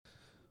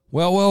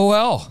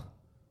Well.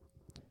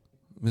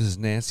 Mrs.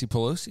 Nancy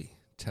Pelosi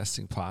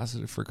testing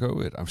positive for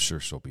COVID. I'm sure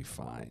she'll be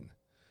fine.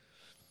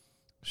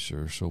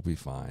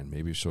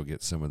 Maybe she'll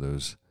get some of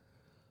those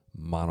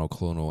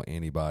monoclonal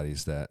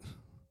antibodies that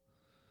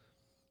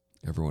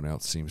everyone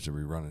else seems to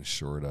be running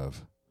short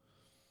of.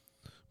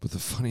 But the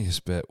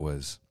funniest bit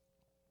was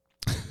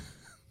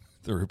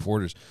the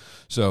reporters.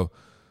 So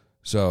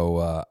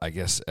I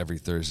guess every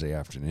Thursday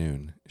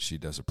afternoon she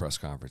does a press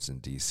conference in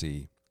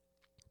D.C.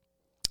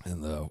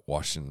 and the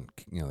Washington,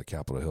 the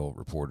Capitol Hill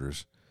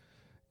reporters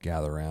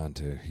gather around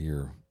to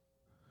hear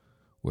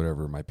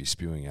whatever might be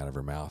spewing out of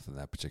her mouth in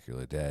that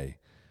particular day.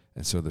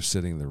 And so they're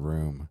sitting in the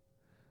room,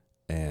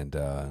 and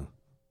they're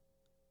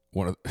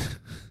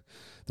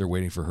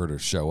waiting for her to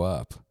show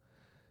up,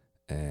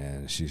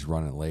 and she's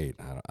running late.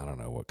 I don't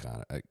know what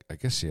kind of. I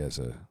guess she has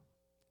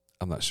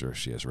I'm not sure if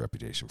she has a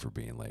reputation for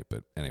being late,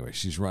 but anyway,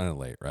 she's running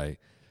late, right?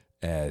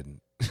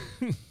 And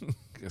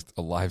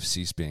a live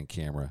C-SPAN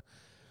camera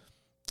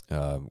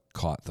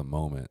caught the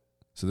moment.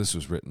 So this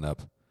was written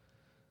up.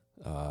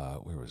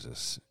 Where was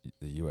this?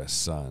 The U.S.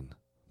 Sun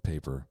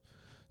paper.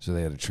 So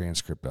they had a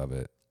transcript of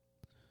it.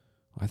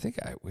 I think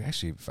I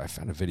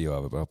found a video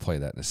of it, but I'll play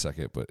that in a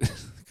second. But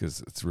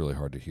because it's really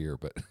hard to hear.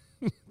 But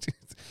it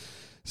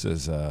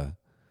says the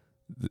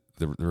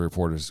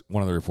reporters.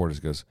 One of the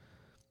reporters goes,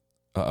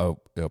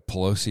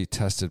 Pelosi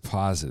tested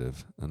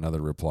positive.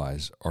 Another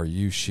replies, "Are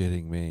you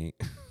shitting me?"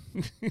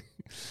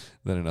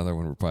 Then another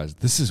one replies,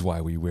 "This is why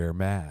we wear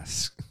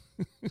masks."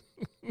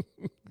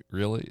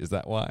 Really? Is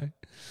that why?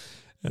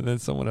 And then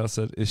someone else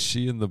said, "Is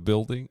she in the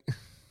building?"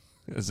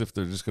 As if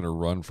they're just going to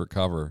run for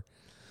cover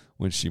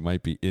when she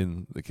might be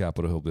in the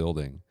Capitol Hill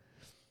building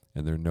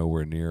and they're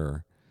nowhere near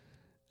her.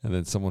 And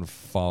then someone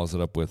follows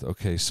it up with,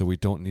 "Okay, so we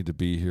don't need to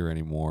be here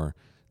anymore.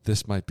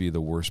 This might be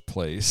the worst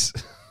place."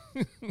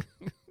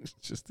 It's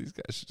just these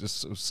guys are just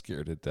so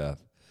scared to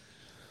death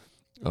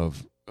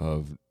of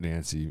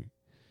Nancy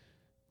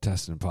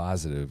testing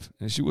positive.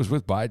 And she was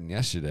with Biden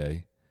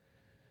yesterday.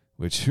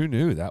 Which, who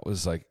knew? That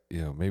was like,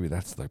 maybe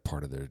that's like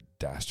part of their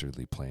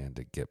dastardly plan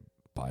to get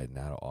Biden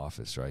out of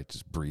office, right?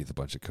 Just breathe a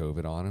bunch of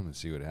COVID on him and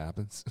see what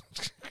happens.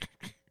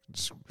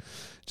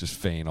 just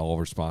feign all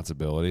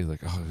responsibility.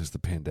 Like, oh, it was the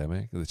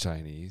pandemic, the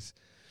Chinese.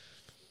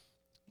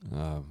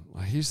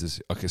 Here's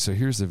this. Okay, so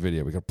here's the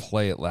video. We got to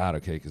play it loud,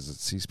 okay, because the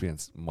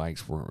C-SPAN's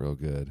mics weren't real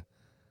good.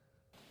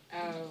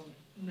 Oh,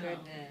 goodness.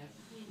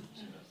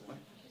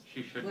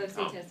 She shouldn't Pelosi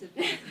come. tested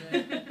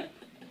positive.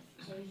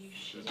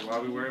 That's why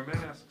we wear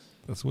masks.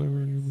 That's why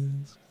we're in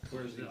masks.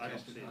 Where's the, I don't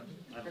see it.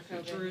 I For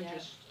don't see it. COVID, Drew yeah.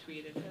 just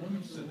tweeted it.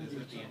 So this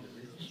is the end of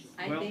this.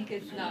 I think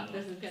it's not.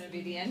 This is going to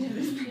be the end of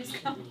this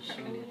press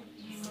conference.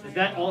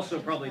 That also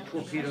probably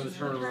torpedoes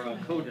her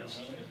CODIS.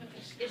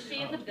 Is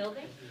she in the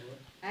building?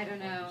 I don't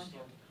know.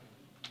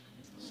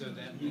 So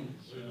that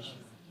means,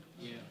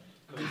 yeah.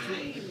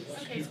 Okay,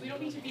 so we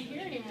don't need to be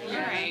here anymore. All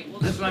right. Well,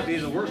 This might be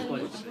the worst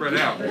place. Spread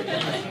out.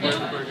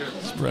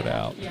 Spread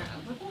out.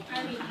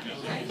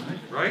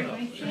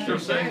 Right? That's what I'm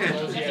saying.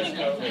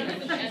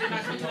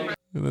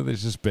 And then they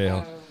just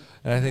bail.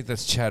 And I think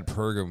that's Chad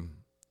Pergam.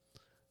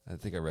 I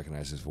think I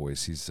recognize his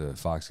voice. He's a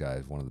Fox guy,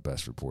 one of the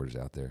best reporters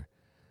out there.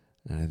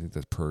 And I think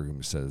that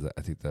Pergam says that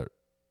I think that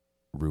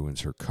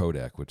ruins her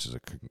Kodak, which is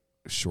a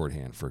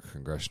shorthand for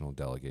congressional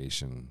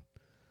delegation,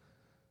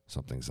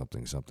 something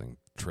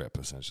trip,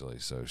 essentially.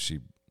 So she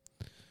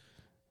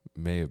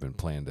may have been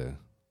planning to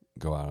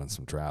go out on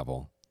some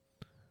travel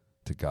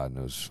to God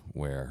knows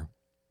where.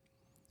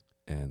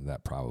 And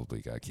that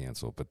probably got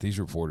canceled. But these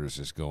reporters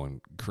just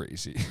going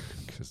crazy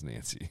because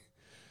Nancy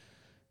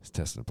is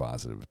testing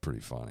positive. It's pretty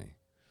funny.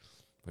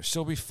 But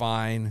she'll be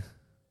fine.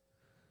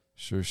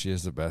 Sure, she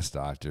has the best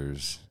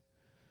doctors.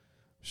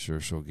 Sure,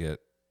 she'll get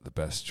the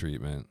best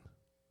treatment.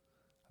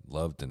 I'd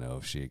love to know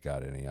if she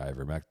got any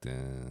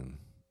ivermectin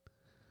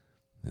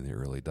in the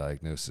early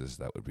diagnosis.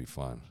 That would be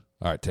fun.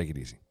 All right, take it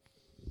easy.